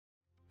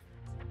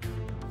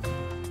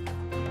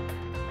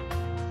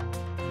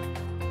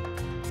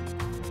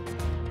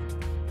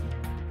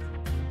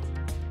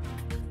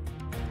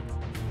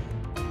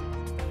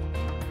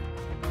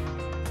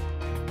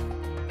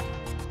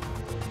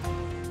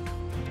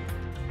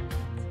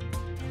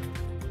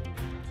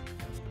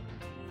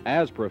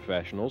As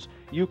professionals,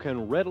 you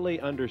can readily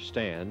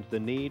understand the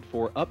need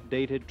for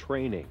updated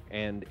training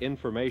and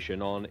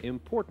information on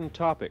important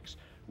topics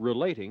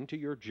relating to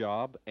your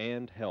job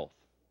and health.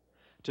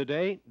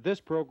 Today, this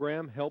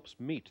program helps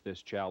meet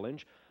this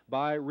challenge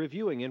by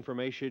reviewing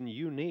information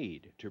you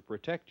need to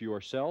protect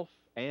yourself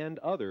and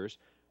others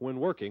when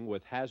working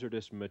with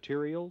hazardous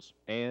materials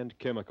and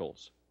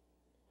chemicals.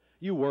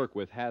 You work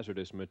with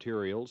hazardous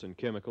materials and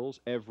chemicals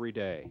every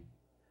day.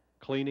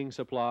 Cleaning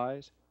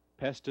supplies,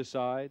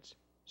 pesticides,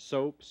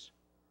 soaps,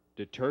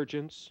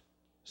 detergents,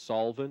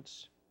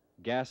 solvents,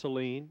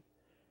 gasoline,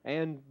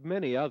 and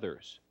many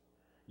others.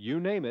 You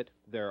name it,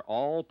 they're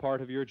all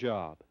part of your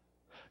job.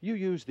 You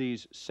use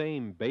these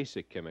same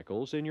basic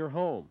chemicals in your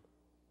home.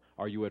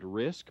 Are you at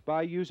risk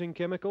by using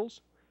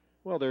chemicals?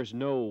 Well, there's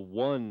no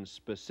one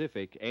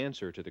specific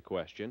answer to the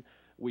question.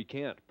 We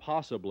can't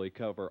possibly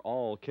cover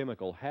all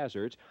chemical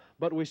hazards,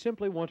 but we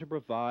simply want to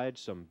provide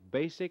some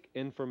basic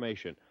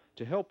information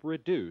to help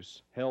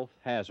reduce health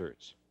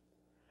hazards.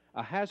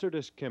 A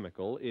hazardous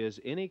chemical is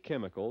any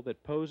chemical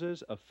that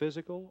poses a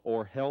physical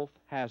or health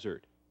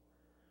hazard.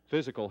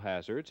 Physical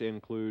hazards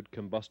include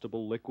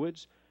combustible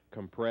liquids,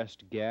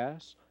 compressed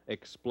gas,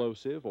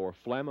 explosive or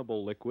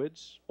flammable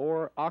liquids,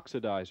 or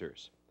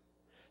oxidizers.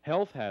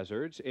 Health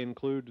hazards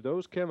include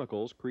those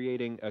chemicals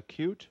creating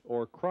acute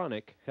or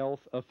chronic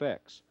health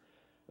effects.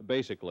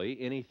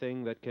 Basically,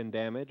 anything that can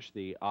damage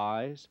the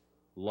eyes,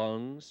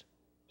 lungs,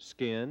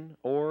 skin,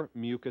 or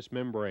mucous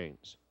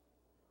membranes.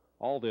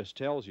 All this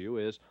tells you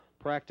is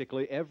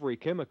practically every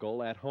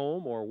chemical at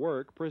home or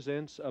work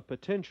presents a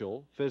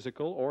potential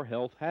physical or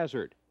health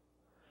hazard.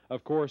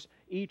 Of course,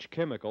 each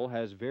chemical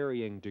has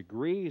varying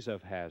degrees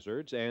of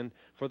hazards, and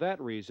for that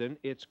reason,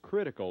 it's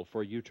critical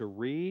for you to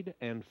read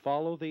and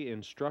follow the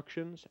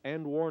instructions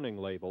and warning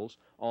labels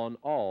on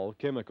all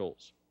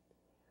chemicals.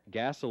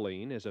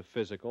 Gasoline is a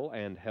physical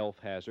and health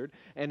hazard,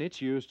 and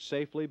it's used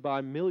safely by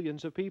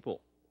millions of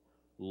people.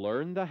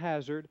 Learn the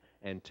hazard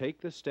and take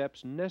the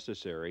steps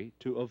necessary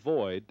to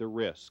avoid the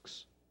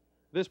risks.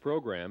 This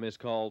program is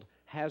called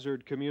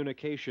Hazard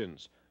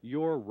Communications,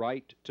 Your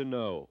Right to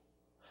Know.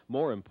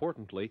 More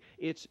importantly,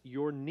 it's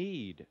your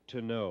need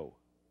to know.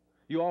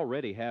 You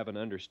already have an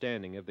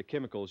understanding of the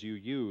chemicals you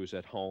use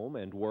at home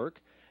and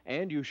work,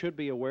 and you should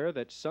be aware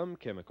that some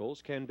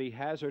chemicals can be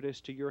hazardous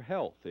to your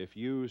health if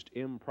used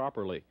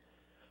improperly.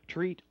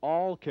 Treat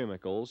all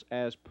chemicals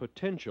as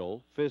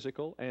potential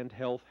physical and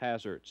health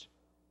hazards.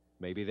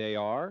 Maybe they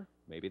are,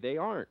 maybe they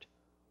aren't.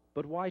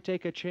 But why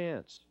take a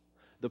chance?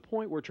 The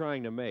point we're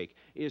trying to make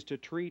is to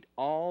treat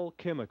all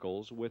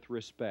chemicals with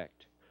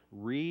respect.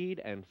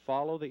 Read and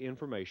follow the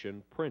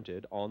information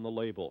printed on the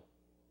label.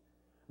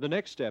 The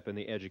next step in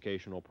the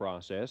educational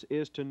process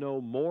is to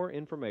know more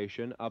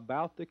information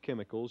about the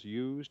chemicals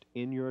used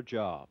in your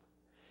job.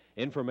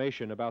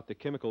 Information about the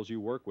chemicals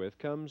you work with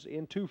comes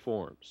in two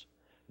forms: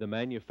 the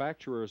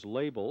manufacturer's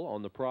label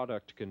on the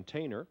product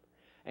container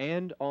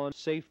and on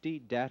safety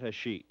data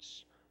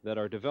sheets that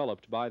are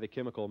developed by the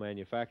chemical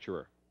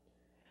manufacturer.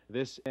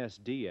 This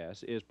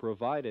SDS is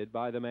provided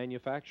by the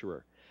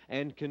manufacturer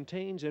and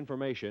contains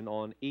information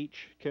on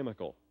each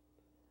chemical.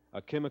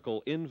 A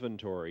chemical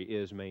inventory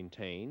is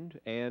maintained,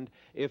 and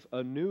if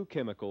a new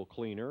chemical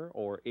cleaner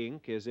or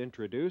ink is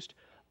introduced,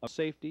 a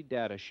safety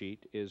data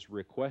sheet is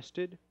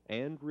requested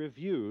and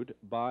reviewed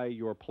by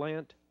your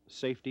plant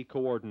safety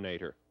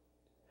coordinator.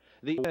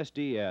 The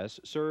SDS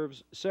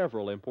serves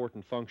several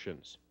important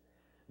functions.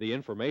 The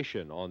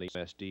information on the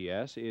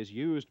SDS is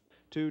used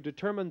to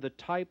determine the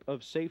type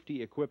of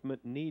safety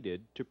equipment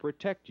needed to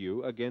protect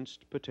you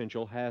against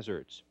potential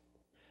hazards.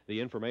 The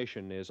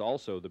information is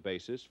also the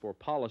basis for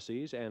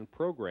policies and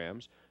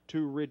programs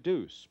to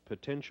reduce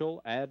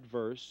potential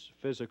adverse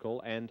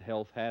physical and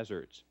health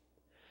hazards.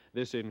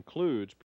 This includes